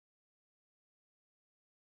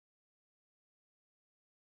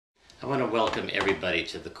I want to welcome everybody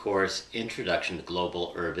to the course Introduction to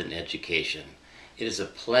Global Urban Education. It is a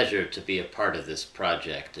pleasure to be a part of this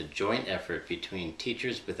project, a joint effort between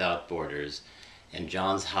Teachers Without Borders and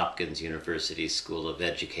Johns Hopkins University School of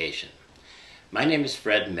Education. My name is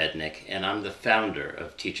Fred Mednick, and I'm the founder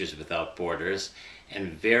of Teachers Without Borders,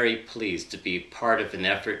 and very pleased to be part of an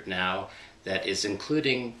effort now that is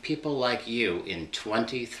including people like you in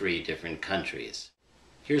 23 different countries.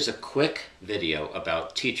 Here's a quick video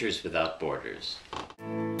about Teachers Without Borders.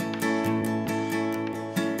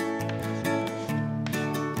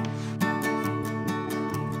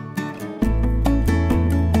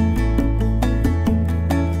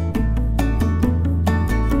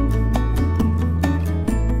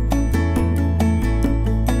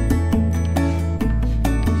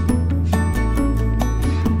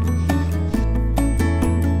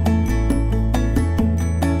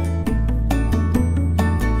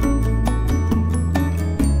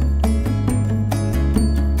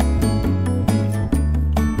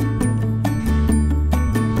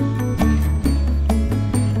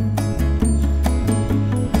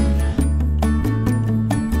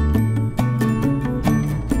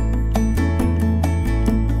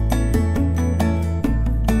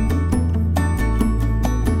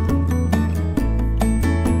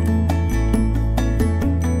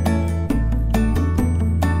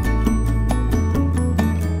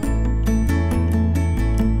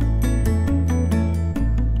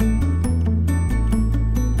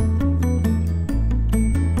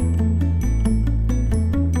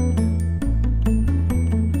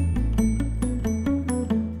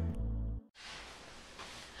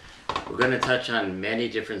 We're going to touch on many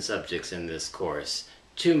different subjects in this course,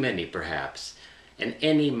 too many perhaps, and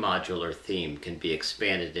any module or theme can be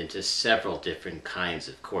expanded into several different kinds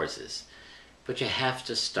of courses, but you have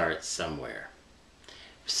to start somewhere.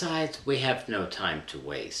 Besides, we have no time to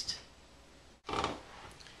waste. I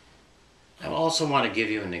also want to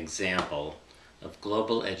give you an example of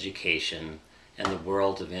global education and the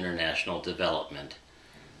world of international development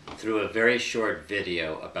through a very short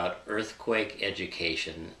video about earthquake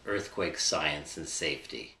education, earthquake science, and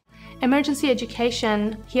safety. Emergency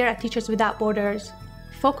education here at Teachers Without Borders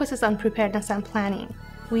focuses on preparedness and planning.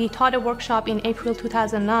 We taught a workshop in April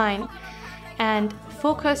 2009 and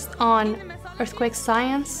focused on earthquake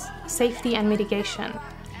science, safety, and mitigation.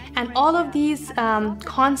 And all of these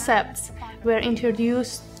concepts were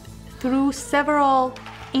introduced through several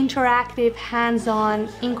interactive, hands-on,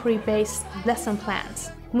 inquiry-based lesson plans.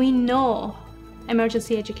 We know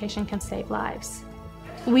emergency education can save lives.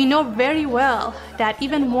 We know very well that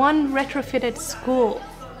even one retrofitted school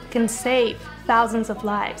can save thousands of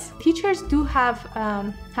lives. Teachers do have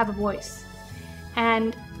a voice,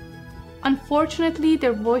 and unfortunately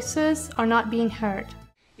their voices are not being heard.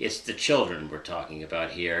 It's the children we're talking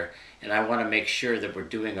about here, and I want to make sure that we're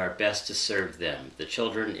doing our best to serve them, the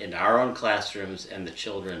children in our own classrooms and the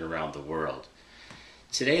children around the world.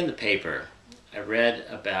 Today in the paper, I read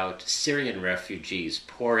about Syrian refugees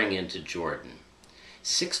pouring into Jordan.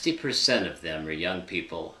 60% of them are young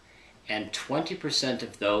people, and 20%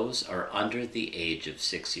 of those are under the age of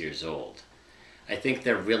 6 years old. I think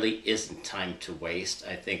there really isn't time to waste.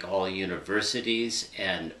 I think all universities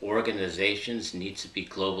and organizations need to be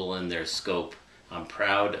global in their scope. I'm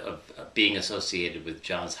proud of being associated with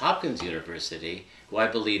Johns Hopkins University, who I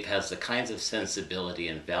believe has the kinds of sensibility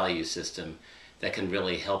and value system that can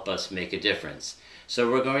really help us make a difference. So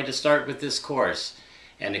we're going to start with this course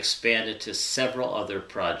and expand it to several other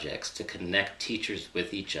projects to connect teachers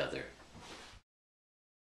with each other.